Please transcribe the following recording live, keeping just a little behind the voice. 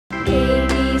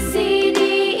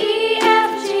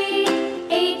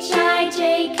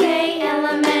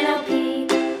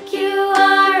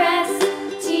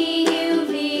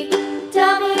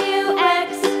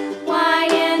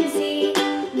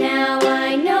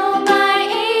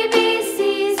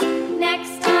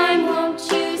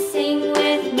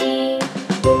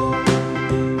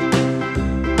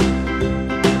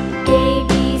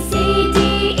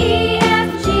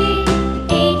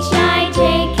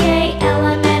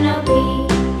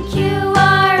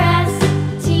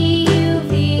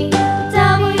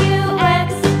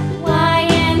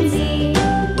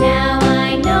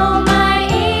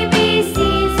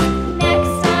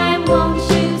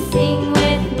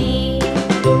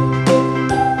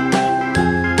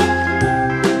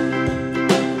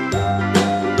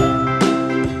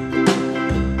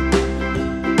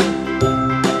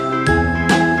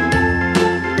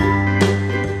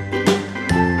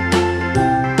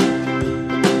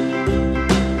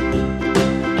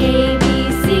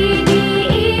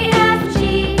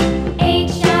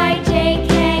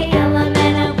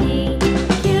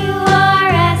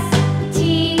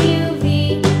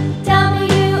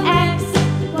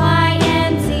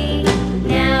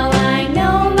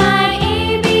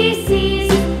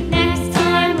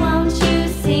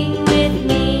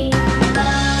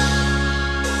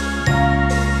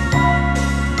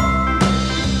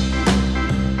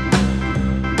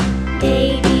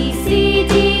A, B, C,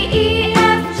 D, E,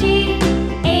 F, G,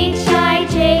 H, I,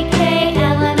 J, K,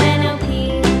 L, M, N, O,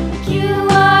 P, Q,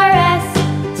 R, S,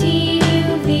 T, U,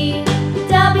 V,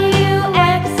 W,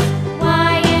 X,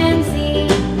 Y, and Z.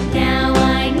 Now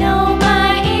I know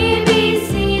my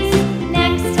ABCs.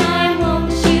 Next time,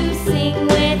 won't you sing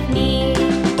with me?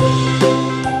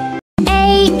 A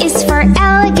is for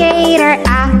alligator,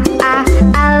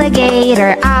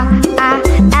 alligator,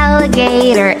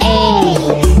 alligator, A,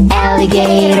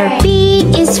 alligator. B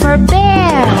is for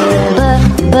bear,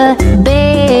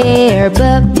 bear,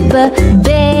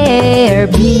 bear,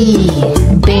 B,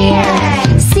 bear.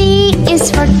 C is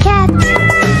for cat,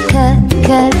 cat,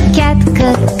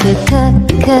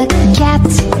 cat,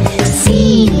 C,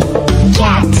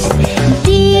 cat. D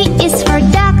is for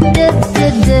duck, duck,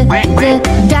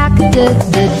 duck,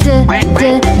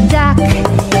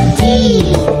 D,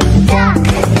 duck.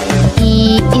 E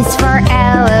is for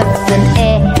elephant,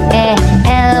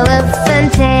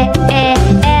 elephant,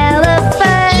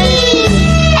 elephant. E,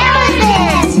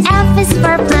 elephant. F is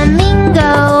for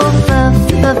flamingo,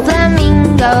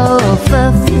 flamingo,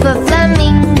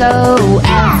 flamingo,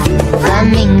 F,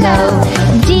 flamingo.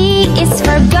 G is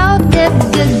for goat,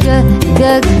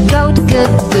 goat,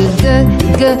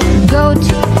 goat,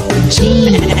 G,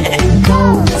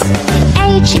 goat.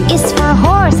 H is for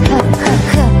horse,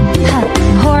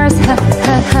 horse,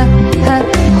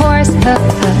 horse,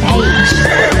 H,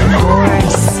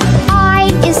 horse. I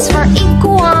is for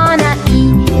iguana,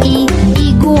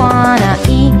 iguana,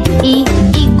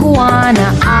 iguana,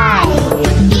 I,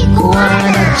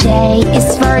 iguana. J is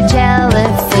for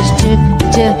jellyfish,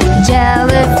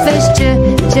 jellyfish,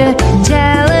 jellyfish.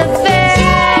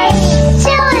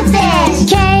 Jellyfish.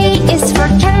 K is for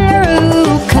kangaroo,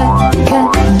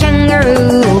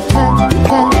 kangaroo,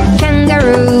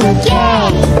 kangaroo, K,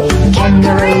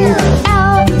 kangaroo.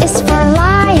 L is for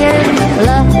lion,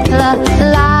 lion,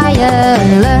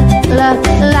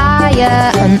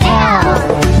 lion, L,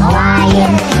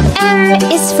 lion. M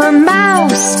is for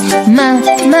mouse, mouse,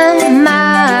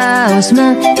 mouse, mouse.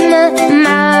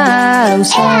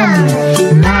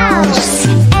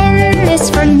 N is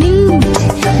for newt,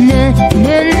 newt,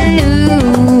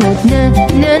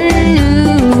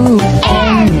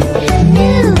 N,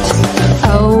 newt.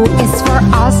 O is for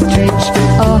ostrich,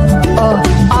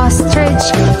 ostrich,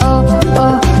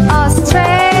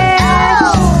 ostrich.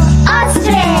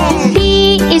 Ostrich. P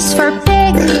is for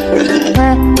pig,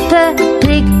 pig,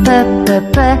 pig.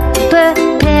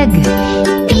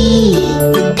 P,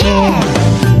 pig.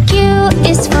 Q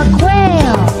is for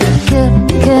quail,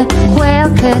 quail,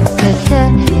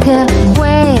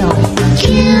 quail. Q,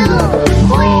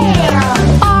 quail.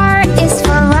 R is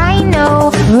for rhino,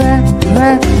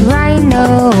 rhino,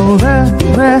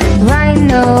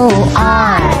 rhino,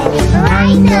 R,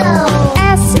 rhino.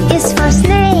 S is for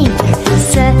snake,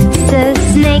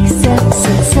 snake,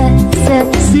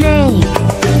 snake,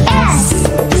 S,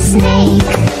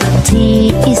 snake. T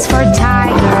is for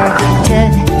tiger,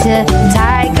 tiger,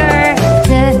 tiger,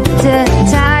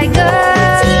 tiger.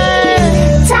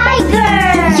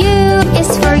 U is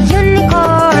for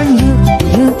unicorn,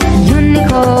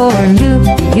 unicorn,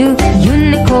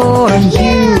 unicorn,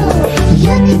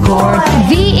 unicorn.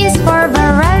 V is for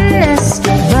varanus,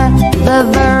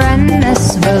 varanus,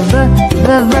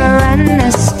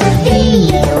 varanus, V,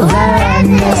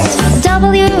 varanus.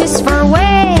 W is for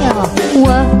whale,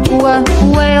 whale,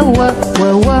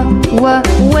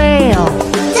 whale,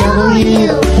 W,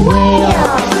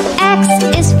 whale. X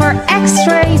is for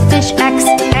x-ray fish,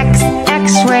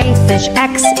 x-ray fish,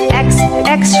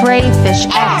 x-ray fish,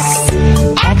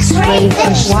 x-ray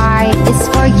fish. Y is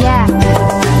for yak,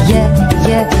 yak.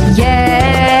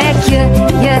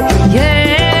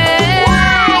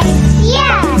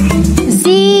 Z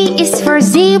is for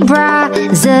zebra,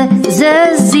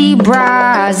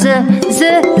 zebra,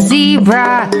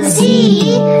 zebra,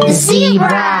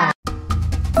 zebra.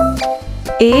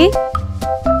 A,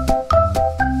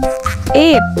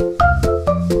 ape.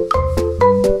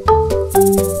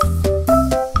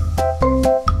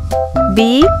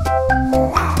 B,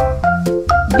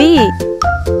 bee.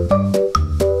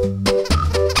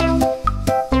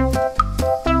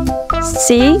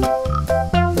 C,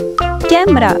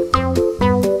 camera.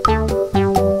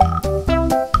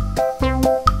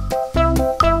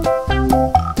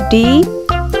 D,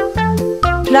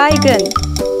 dragon.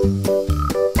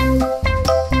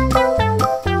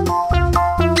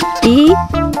 E,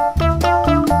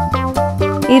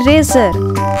 eraser.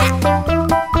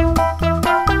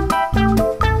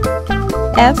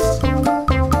 F,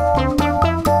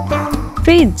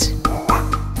 fridge.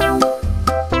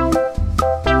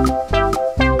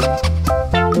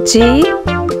 G,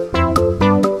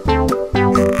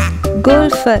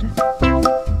 golfer.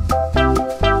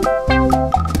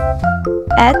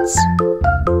 H,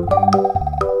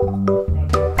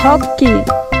 hockey.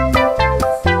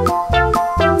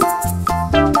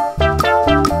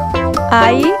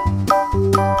 I,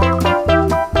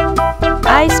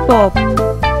 ice pop.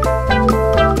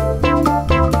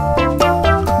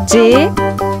 J,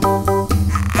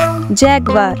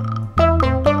 jaguar.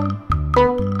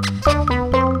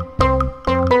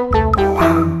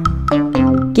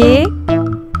 K,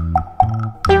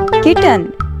 kitten.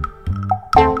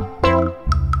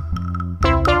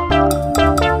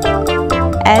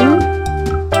 L,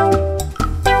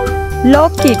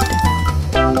 locket.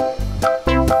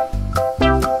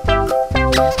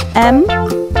 M,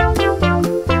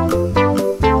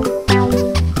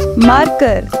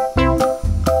 marker.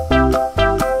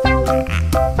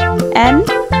 N,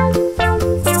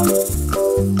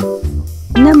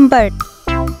 numbered.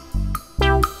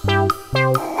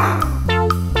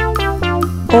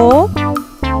 O,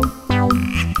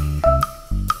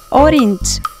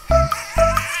 orange.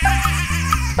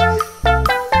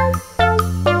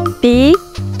 P,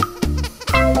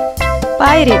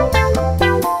 pirate.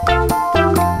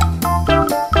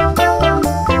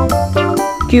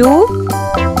 Q,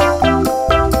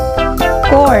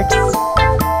 quartz.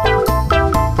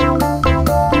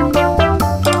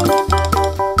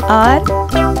 R,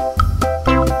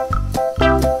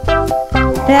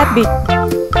 rabbit.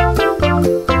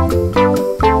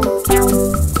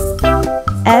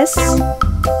 S,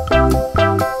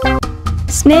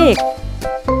 snake.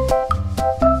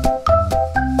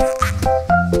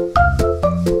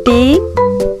 T,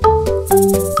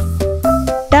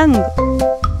 tongue.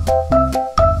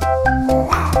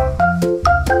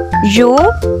 U,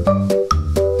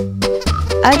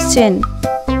 urchin.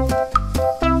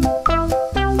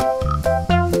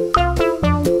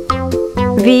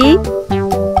 V,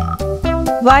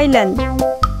 violin.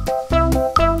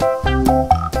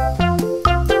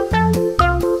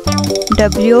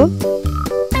 W,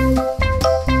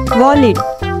 wallet.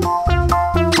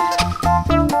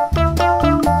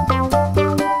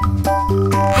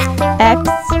 X,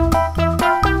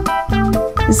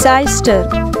 Zeister.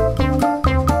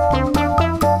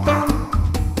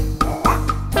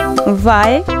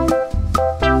 Y,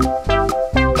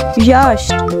 yacht.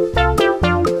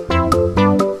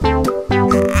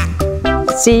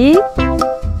 Z,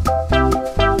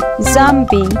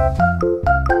 zombie.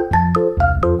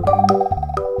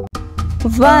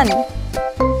 1,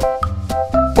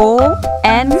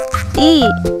 O-N-E,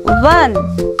 1.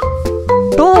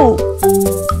 2,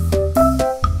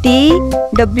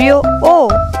 T-W-O,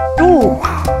 2.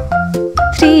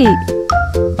 3,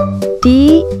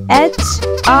 T-H-R-E-E,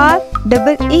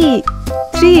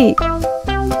 3.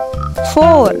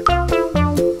 4,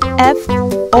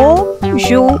 F-O-U-R,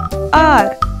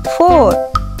 4.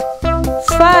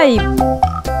 5,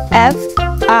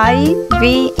 F-I-V-E,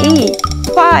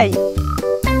 5.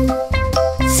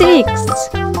 6,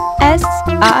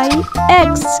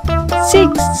 S-I-X,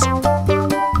 6.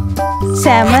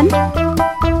 7,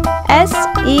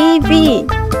 S-E-V-E-N,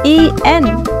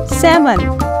 7.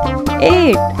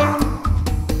 8,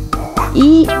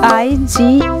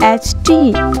 E-I-G-H-T,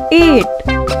 8.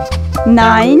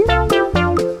 9,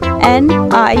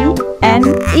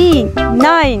 N-I-N-E,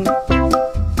 9.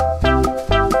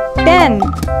 10,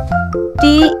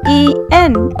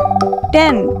 T-E-N,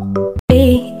 10. A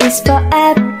is for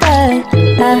apple,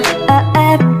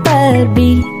 apple. B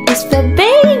is for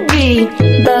baby,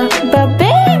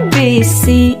 baby.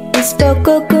 C is for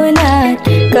coconut,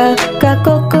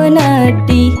 coconut.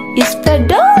 D is for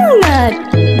donut,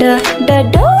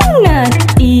 donut.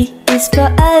 E is for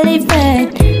elephant,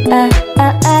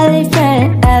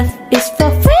 elephant. F is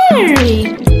for fairy,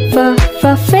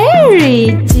 fairy.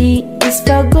 G is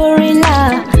for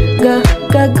gorilla,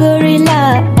 gorilla.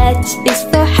 H is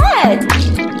for head,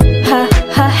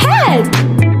 head.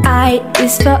 I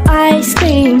is for ice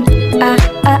cream,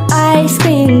 ice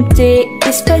cream. J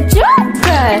is for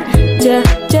joker,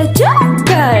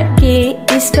 joker. K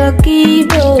is for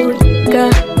keyboard,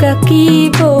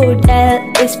 keyboard. L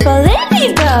is for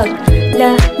ladybug,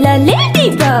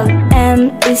 ladybug. M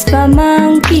is for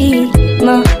monkey,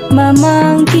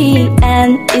 monkey. N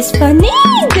is for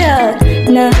needle,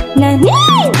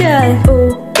 needle. O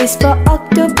is for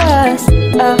octopus,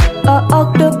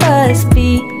 octopus. P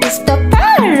is for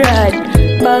parrot,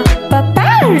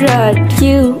 parrot. Q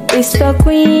is for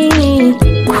queen,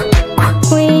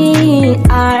 queen.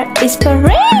 R is for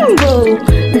rainbow,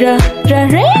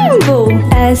 rainbow.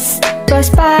 S for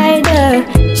spider,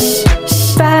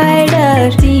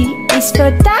 spider. T is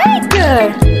for tiger,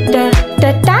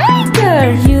 the tiger.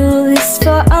 U is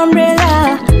for umbrella,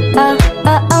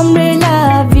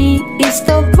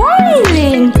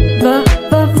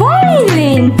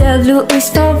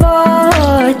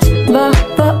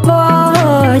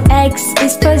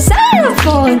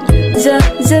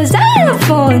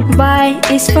 Xylophone. Y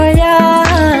is for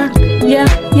yeah.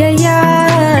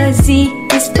 Z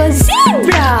is for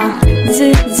zebra.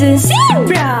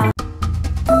 Zebra.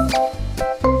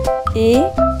 A.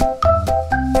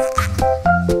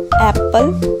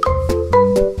 Apple.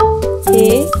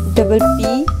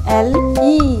 APPLE.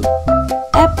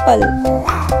 Apple.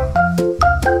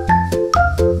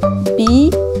 B.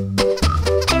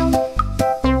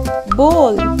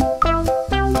 Bowl.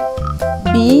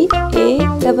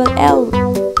 BALL.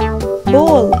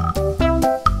 Bowl.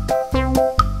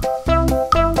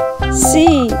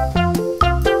 C.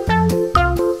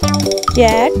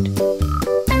 Cat.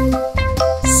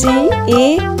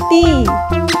 CAT.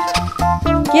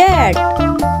 Cat.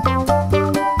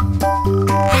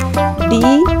 D.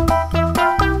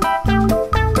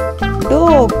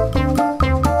 Dog.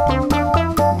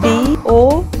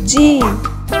 DOG.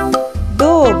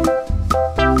 Dog.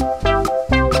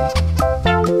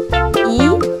 E.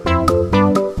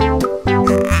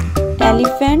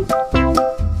 Elephant.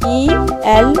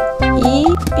 ELEPHANT.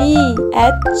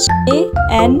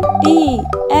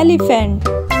 Elephant.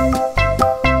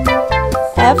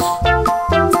 F.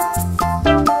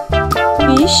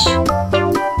 Fish.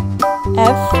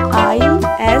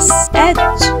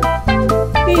 FISH.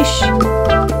 Fish.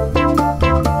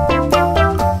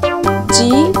 G.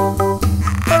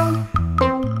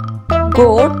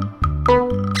 Goat.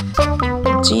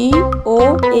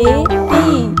 GOAT.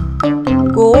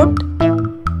 Goat.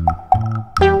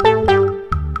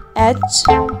 H.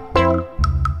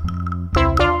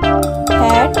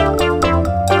 Hat.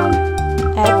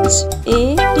 HAT.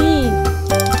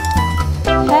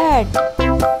 Hat.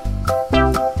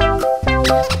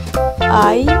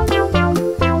 I.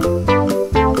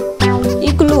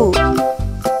 Igloo.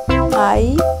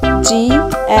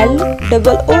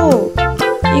 IGLOO.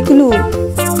 Igloo.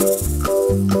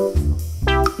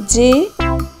 J.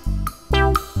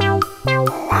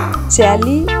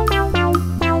 Jelly.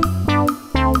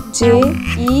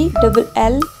 JELLY.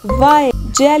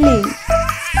 Jelly.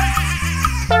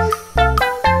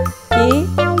 K.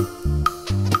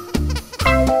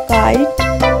 Kite.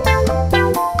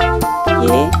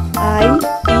 KITE.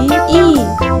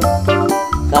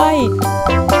 Kite.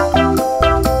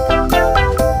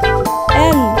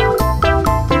 L.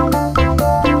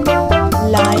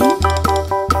 Lion.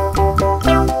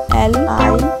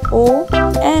 LION.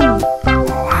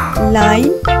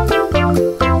 Line.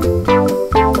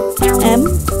 M.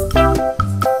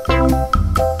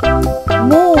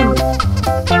 Moon.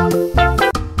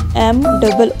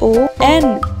 MOON.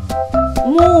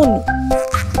 Moon.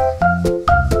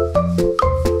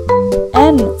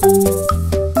 N.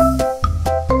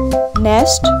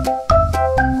 Nest.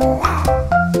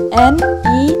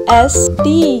 NEST.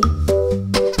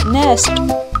 Nest.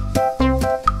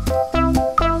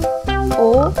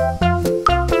 O.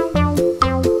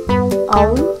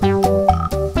 Owl.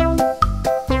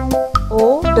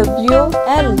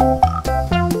 OWL.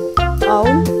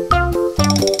 Owl.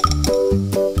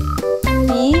 P.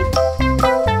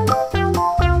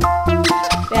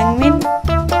 Penguin.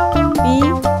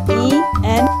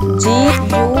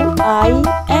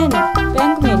 PENGUIN.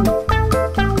 Penguin.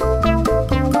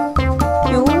 Q.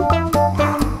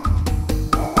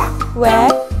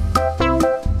 Quack.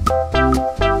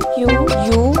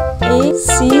 QUACK.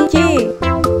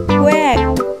 Quack.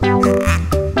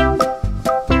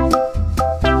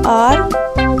 R.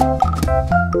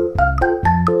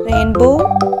 Rainbow.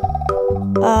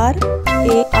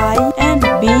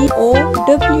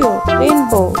 RAINBOW.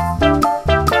 Rainbow.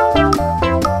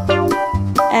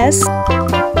 S.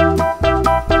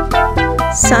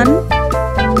 Sun.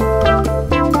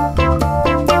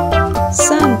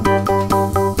 Sun.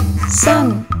 Sun.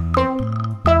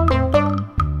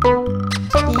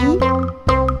 T.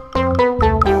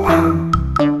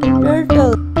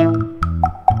 Turtle.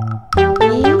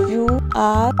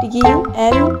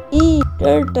 TURTLE.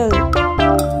 Turtle.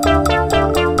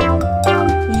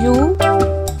 U.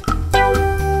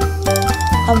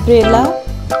 Umbrella.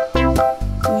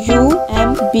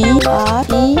 UMBRELLA.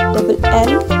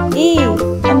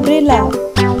 Umbrella.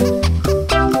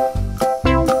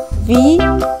 V.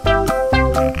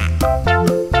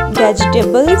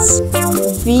 Vegetables.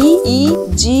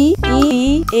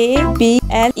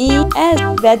 VEGETABLES.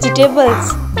 Vegetables.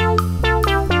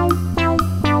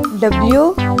 W.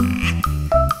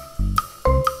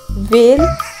 Whale.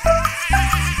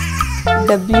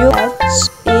 WHALE.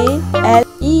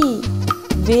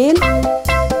 Whale.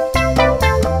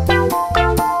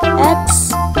 X.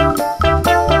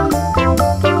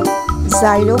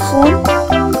 Xylophone.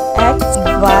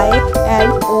 XYLOPHONE.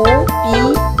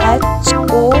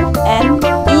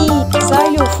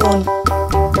 Xylophone.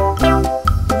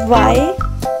 Y,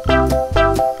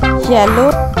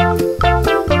 yellow.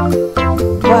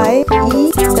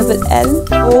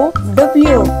 YELLOW,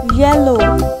 yellow.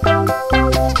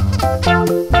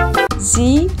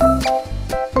 Z,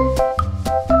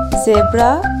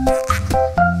 zebra.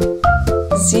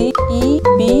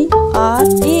 ZEBRA,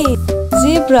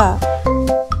 zebra.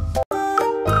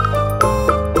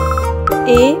 A,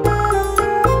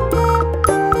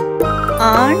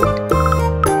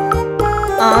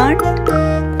 ant.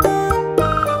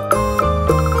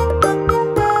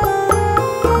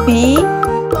 B,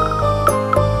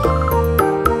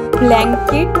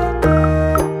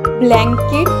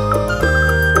 blanket.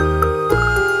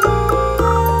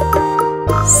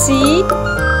 C,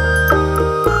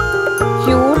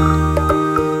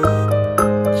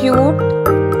 cute.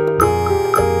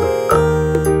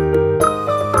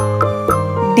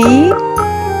 D,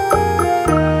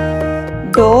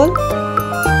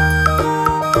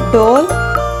 doll.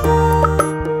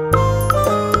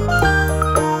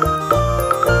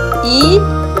 E,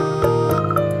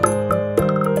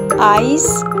 eyes.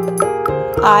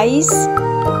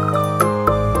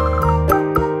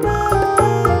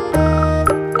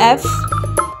 F,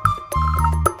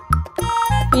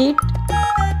 feet.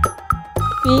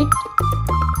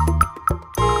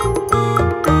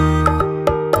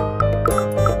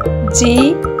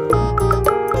 G,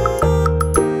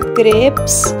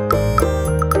 grapes.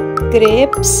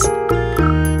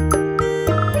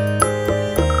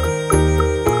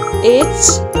 H,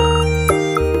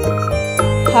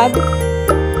 hug.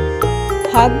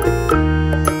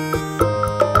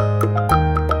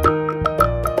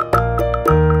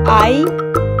 I,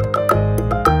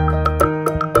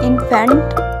 infant.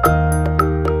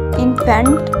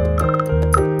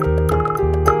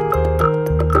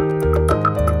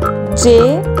 J,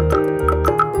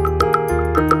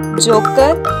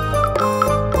 joker.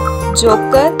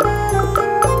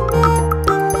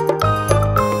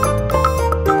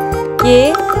 K,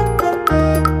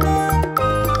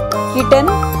 kitten.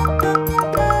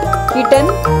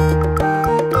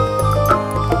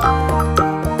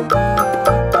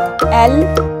 L,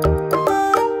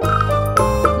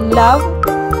 love.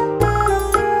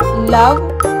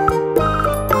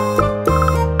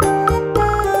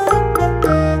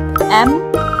 M,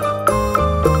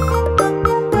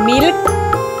 milk.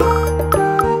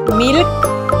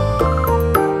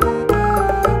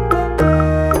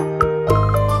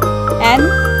 N,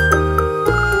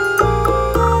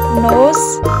 nose.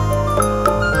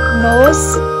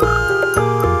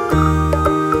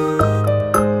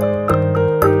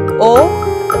 O,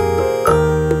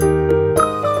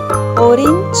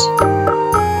 orange.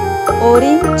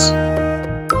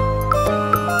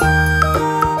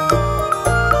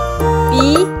 P,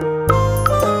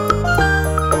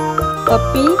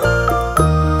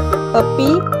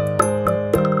 puppy.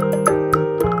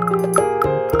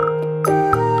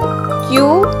 Q,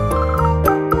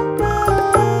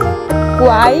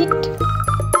 quiet.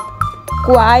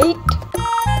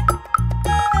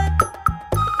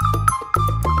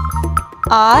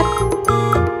 R,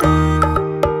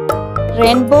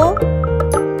 rainbow.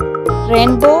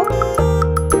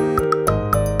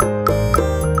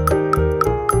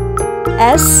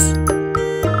 S,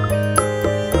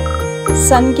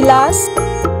 sunglass.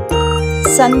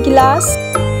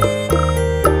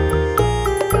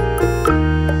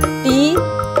 T,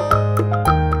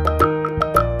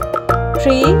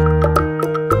 tree.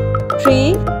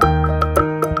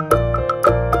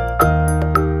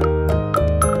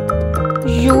 U,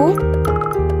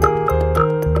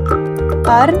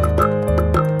 urn.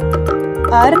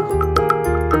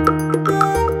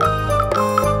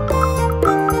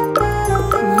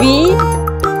 V,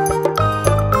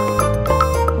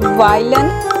 violin.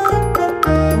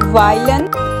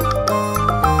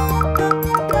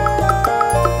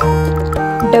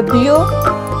 W,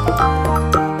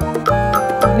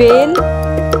 whale.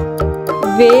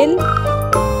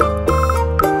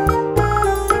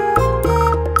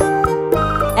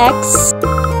 X,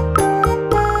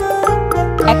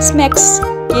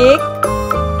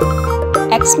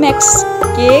 Xmas,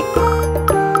 cake.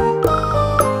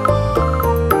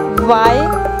 Y,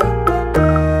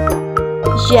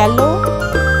 yellow.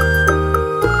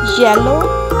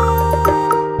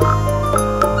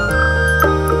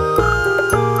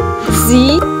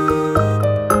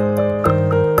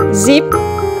 Z,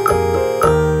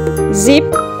 zip.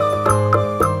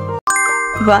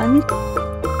 1,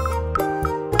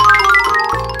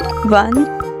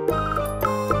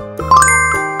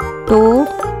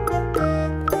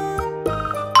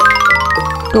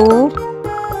 2,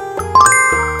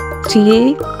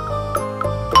 3,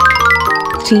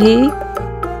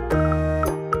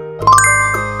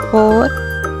 4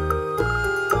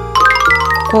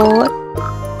 4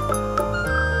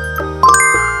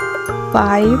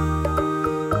 5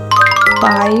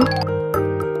 5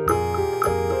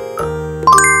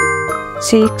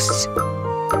 6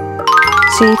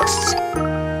 6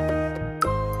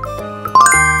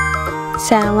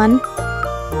 7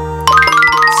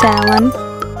 7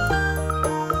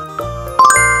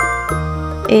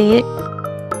 8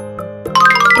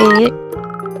 8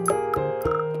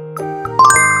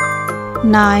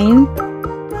 9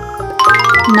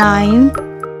 9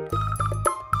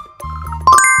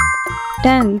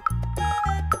 10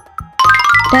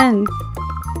 10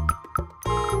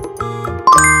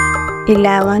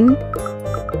 11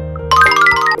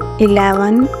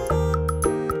 11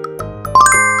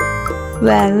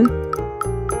 12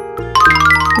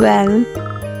 12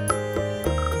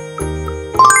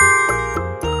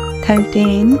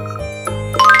 13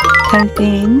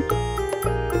 13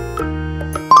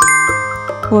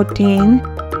 14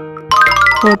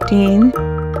 14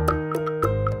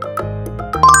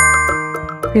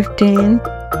 15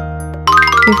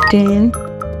 15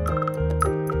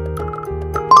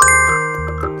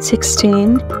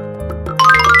 16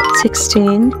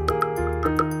 16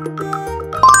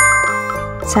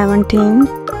 17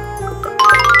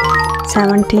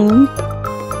 17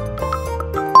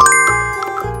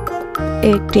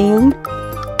 18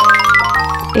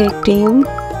 18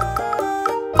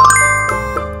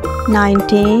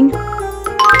 19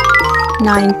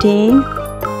 19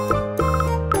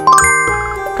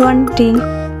 20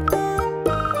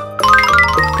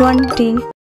 20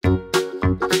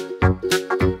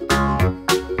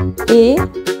 A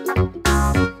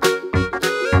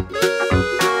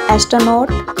astronaut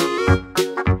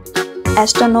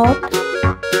astronaut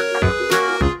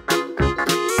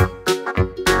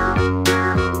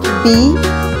B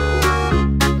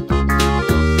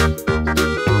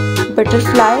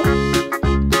butterfly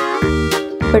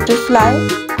butterfly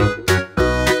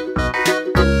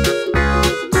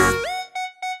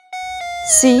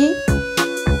C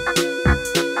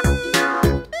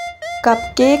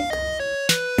cupcake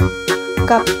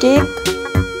cupcake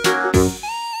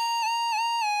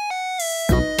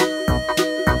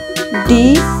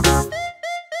D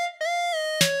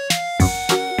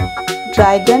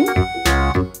dragon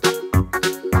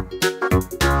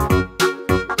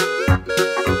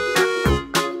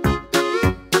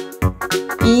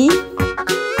E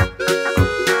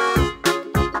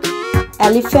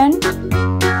elephant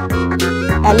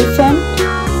elephant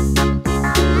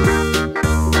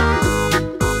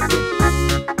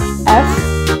F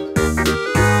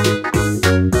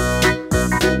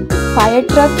fire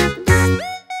truck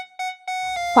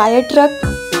fire truck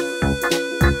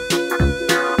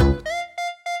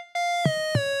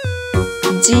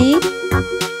G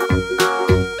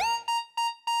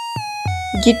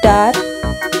guitar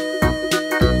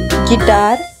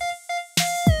guitar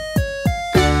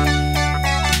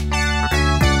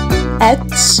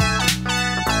H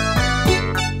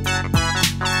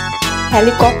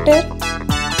helicopter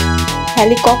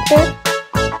helicopter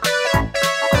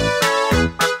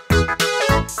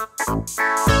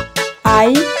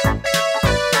I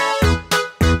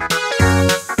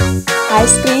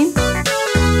ice cream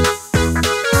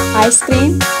ice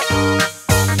cream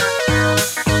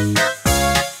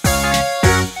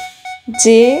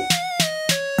J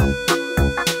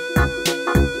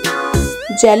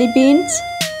jelly beans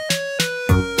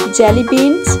jelly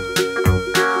beans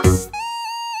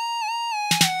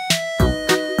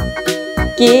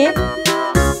K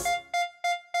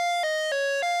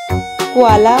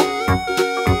koala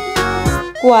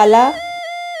koala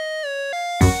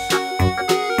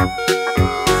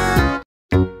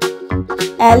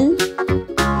L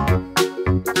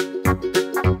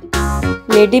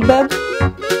ladybug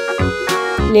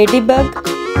ladybug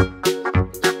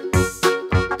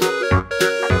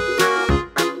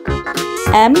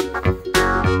M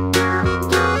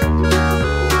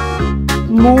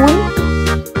moon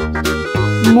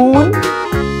moon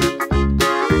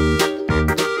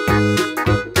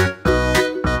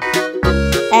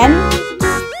N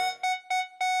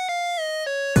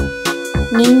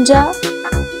ninja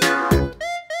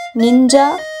ninja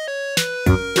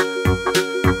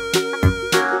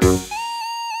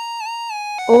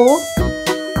O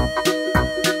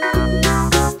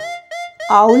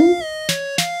owl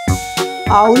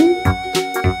owl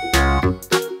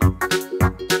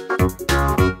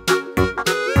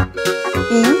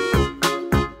P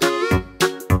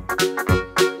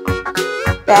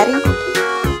parrot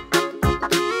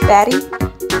parrot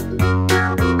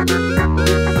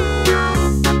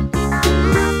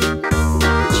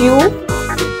Q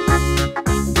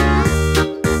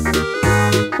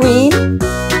queen,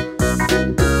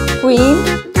 queen.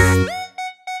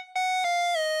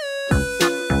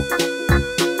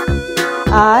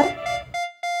 R,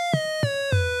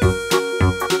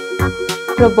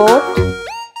 robot,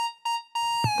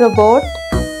 robot.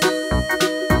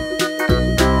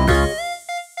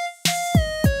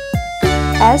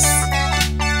 S,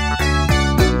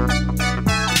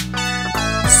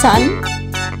 sun,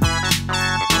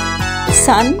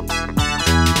 sun.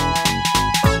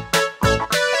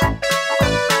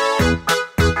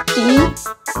 T,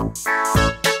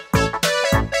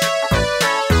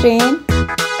 train,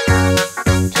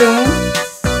 train.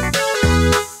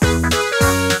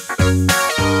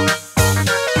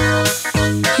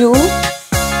 U,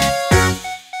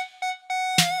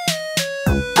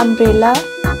 umbrella,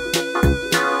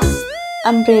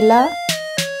 umbrella.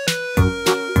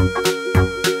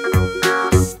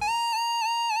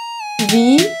 V,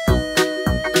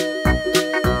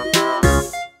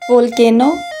 volcano,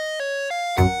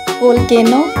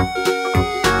 volcano.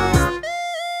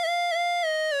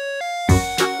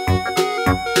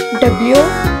 W,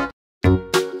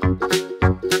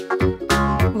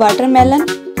 watermelon,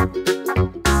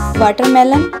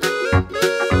 watermelon.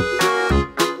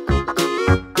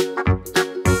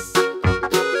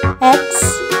 X,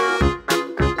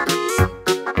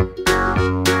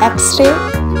 X-ray,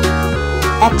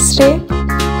 X-ray.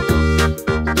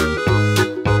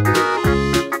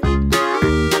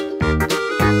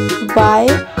 Y,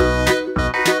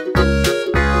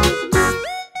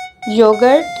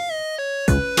 yogurt,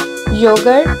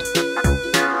 yogurt.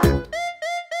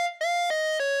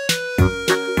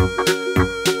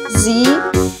 Z,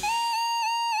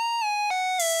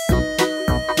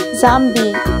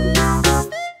 zombie,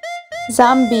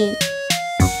 zombie.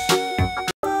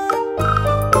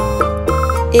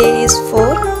 A is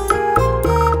for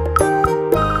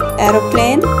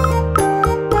aeroplane,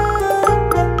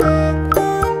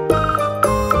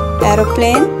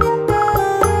 aeroplane.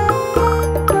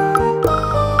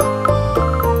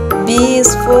 B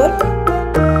is for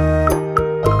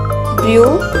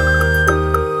brew,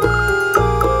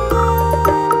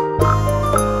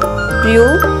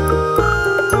 brew.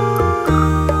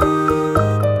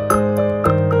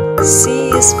 C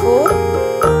is for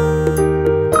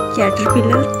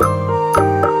caterpillar,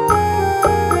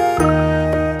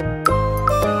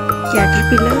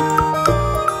 caterpillar.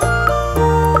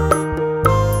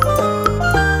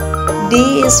 D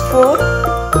is for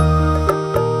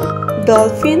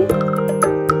dolphin,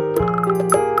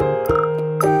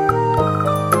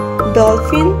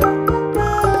 dolphin.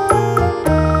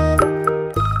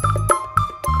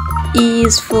 E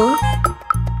is for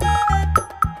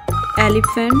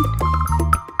elephant,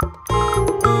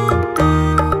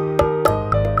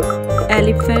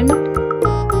 elephant.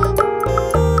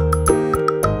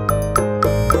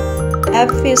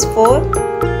 F is for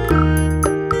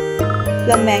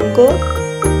flamingo,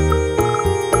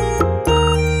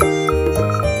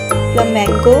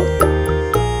 flamingo.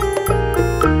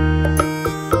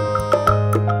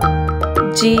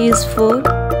 G is for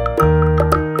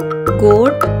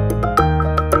goat,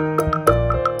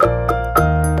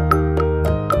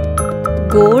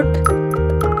 goat.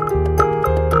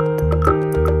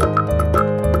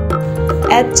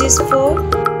 H is for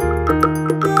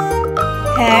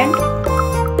hand,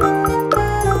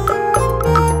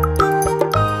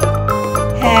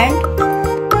 hand.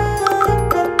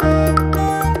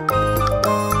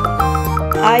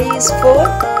 I is for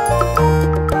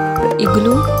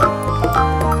igloo,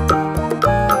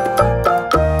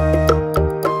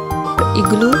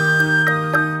 igloo.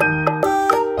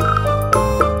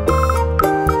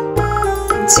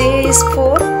 J is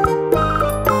for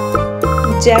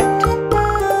jet,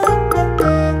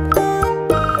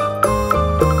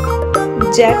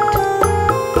 jet.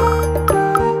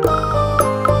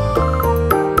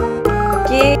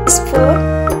 K is for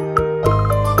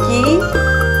key,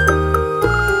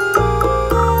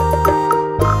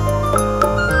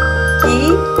 key.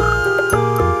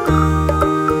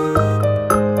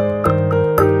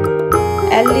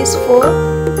 L is for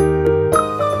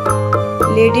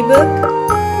ladybug,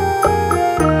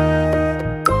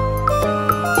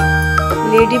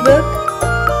 ladybug.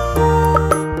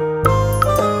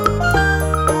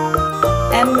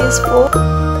 M is for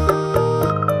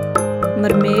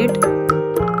mermaid,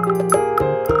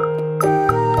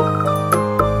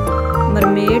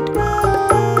 mermaid.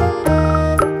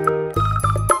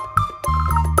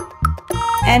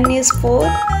 N is for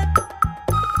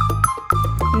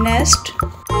nest,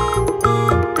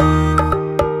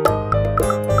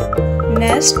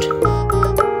 nest.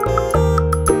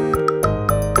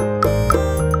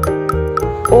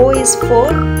 O is for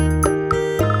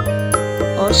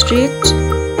ostrich,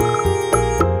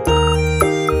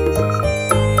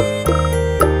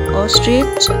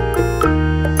 ostrich.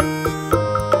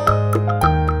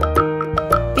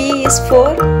 P is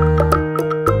for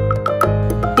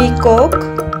peacock,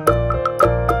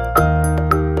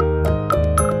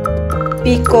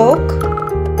 peacock.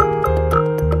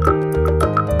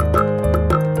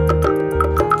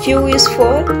 Q is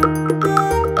for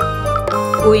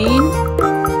queen,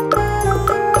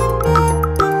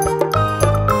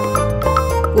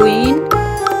 queen.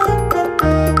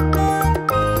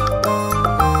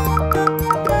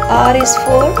 R is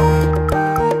for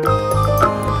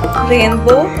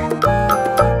rainbow,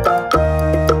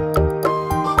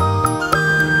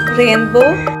 rainbow.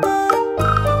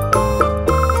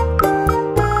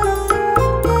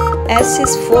 S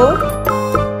is for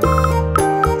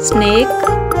snake,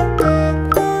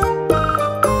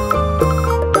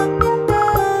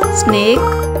 snake.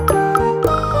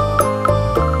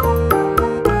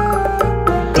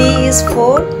 T is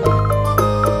for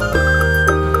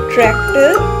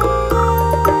tractor,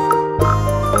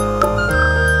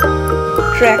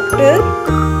 tractor.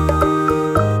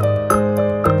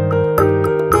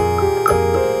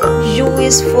 U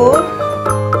is for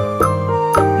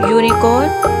unicorn,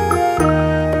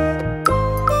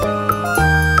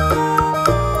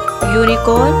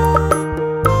 unicorn.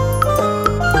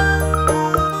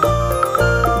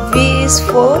 V is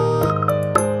for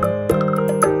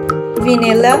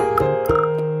vanilla,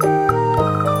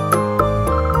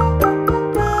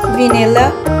 vanilla.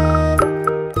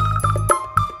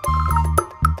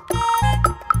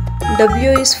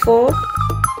 W is for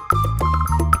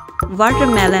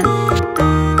watermelon,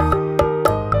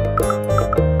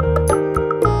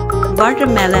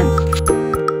 watermelon.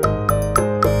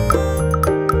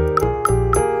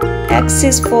 X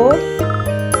is for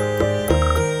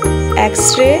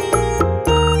X-ray,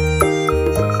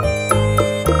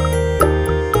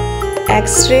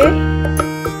 X-ray.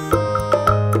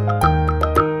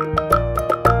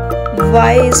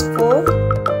 Y is for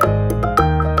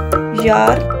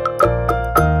yard,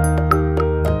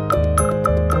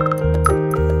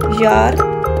 yard.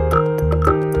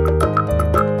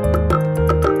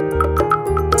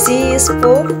 Z is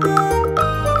for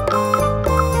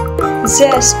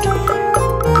zest,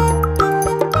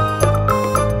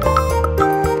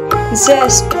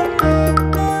 zest.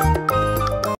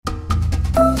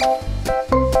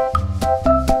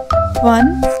 One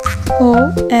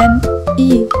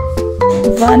O-N-E,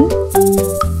 one,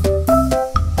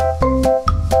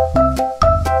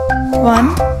 one.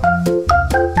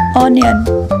 Onion,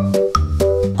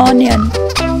 onion.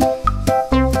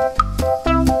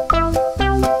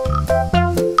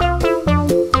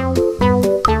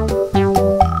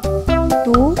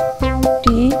 Two,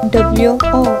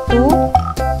 T-W-O, two.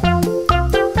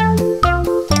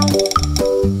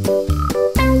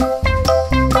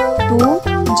 Two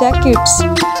jackets,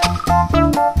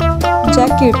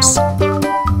 jackets.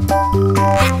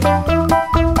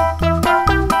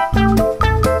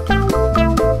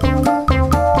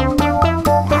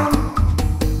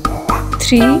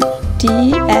 Three,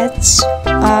 T-H-R-E-E,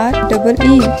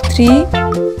 three.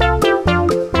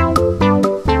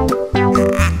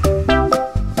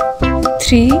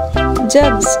 Three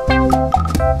jugs,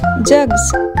 jugs.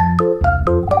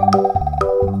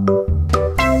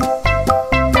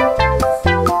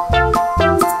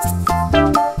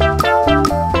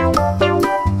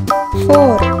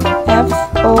 Four,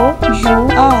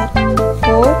 F-O-U-R,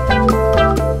 four.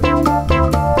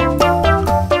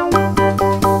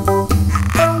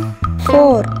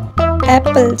 Four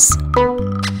apples,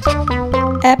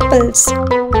 apples.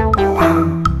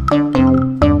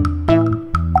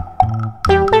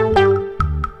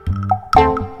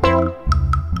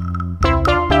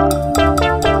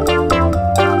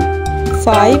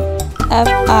 Five,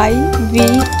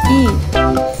 F-I-V-E,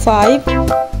 five.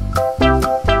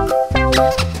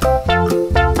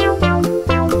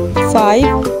 Five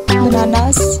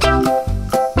bananas,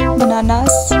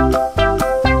 bananas.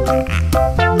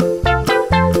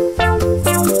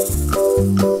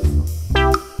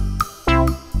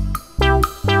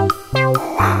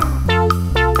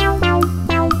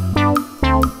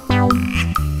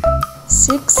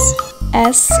 Six,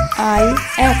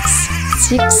 S-I-X,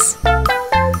 six.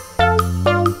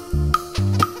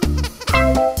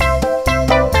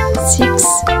 Six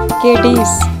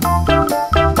caddies,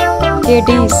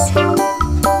 caddies.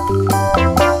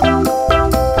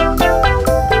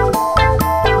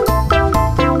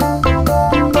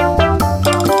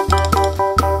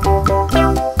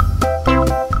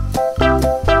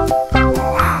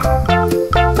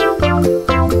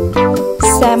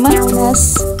 Seven,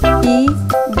 S-E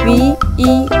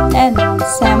V-E-N,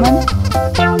 salmon.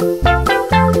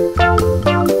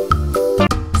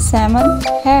 Salmon.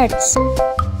 Hats.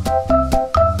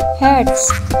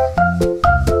 Hats.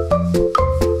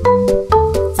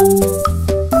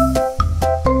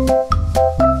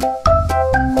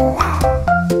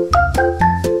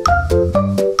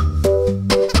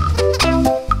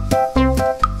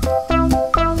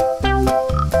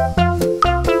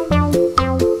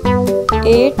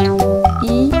 Eight,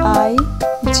 E-I-G-H-T,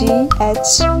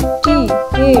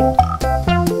 eight.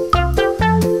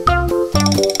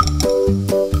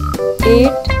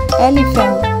 Eight,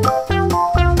 elephant.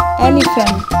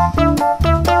 Elephant.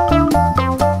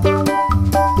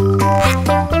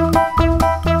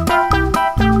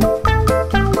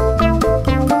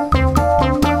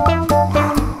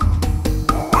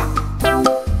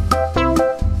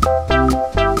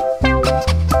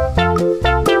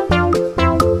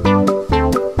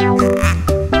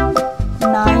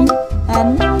 Nine,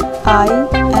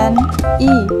 N-I-N-E,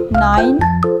 nine.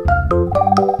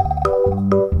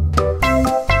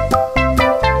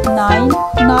 Nine,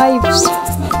 knives.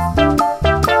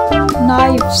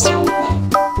 Knives.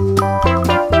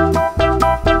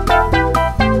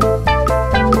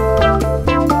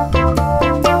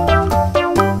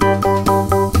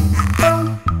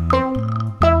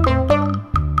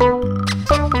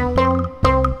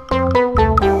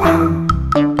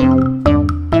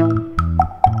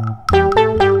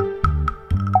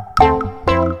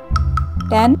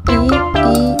 Ten,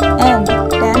 E-E-N,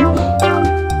 ten.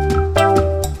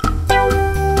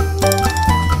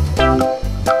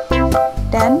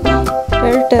 Ten,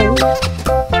 turtle.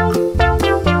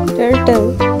 Turtle.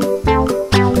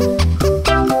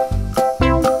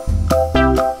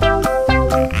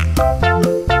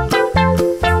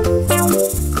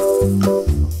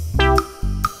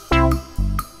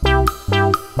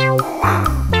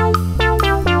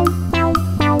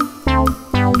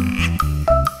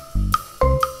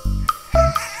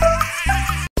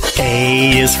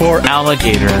 A is for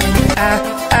alligator.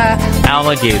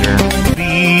 Alligator.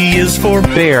 B is for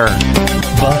bear.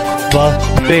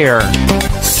 Bear.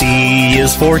 C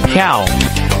is for cow.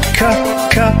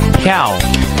 Cow.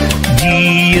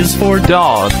 D is for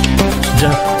dog.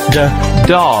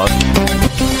 Dog.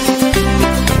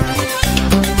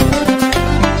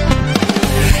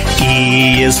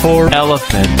 E is for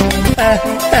elephant.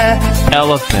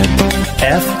 Elephant.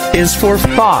 F is for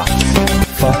fox.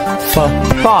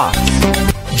 Fox.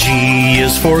 G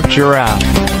is for giraffe.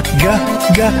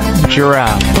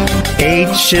 Giraffe.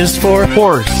 H is for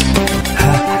horse.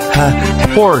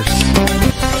 Horse.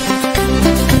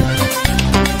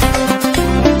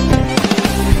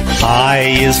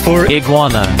 I is for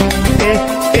iguana.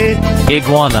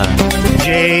 Iguana.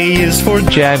 J is for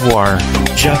jaguar.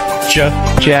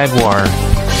 Jaguar.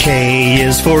 K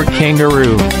is for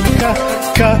kangaroo.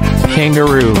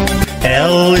 Kangaroo.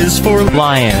 L is for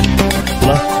lion.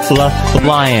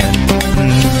 Lion.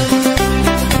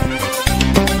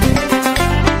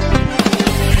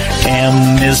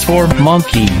 M is for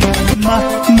monkey.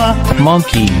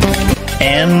 Monkey.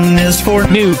 N is for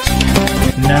newt.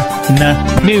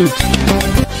 Newt.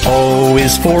 O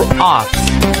is for ox.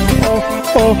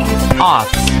 Ox.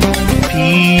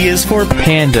 P is for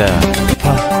panda.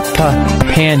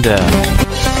 Panda.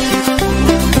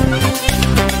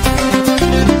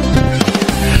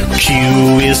 Q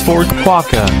is for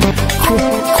quokka.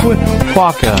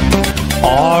 Quokka.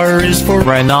 R is for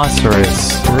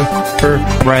rhinoceros.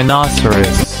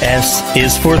 Rhinoceros. S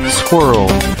is for squirrel.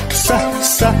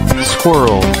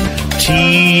 Squirrel.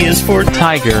 T is for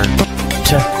tiger.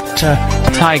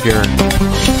 Tiger.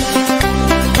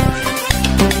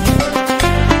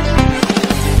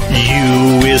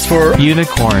 U is for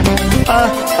unicorn.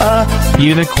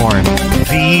 Unicorn.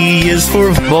 V is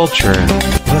for vulture.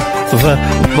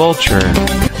 Vulture.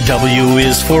 W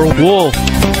is for wolf.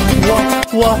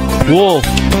 Wolf.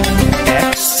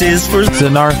 X is for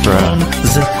Xenarthra.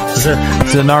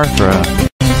 Xenarthra.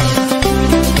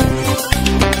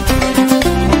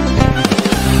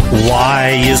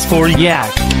 Y is for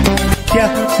yak.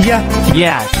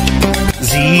 Yak.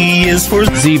 Z is for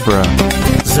zebra.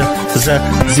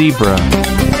 Zebra.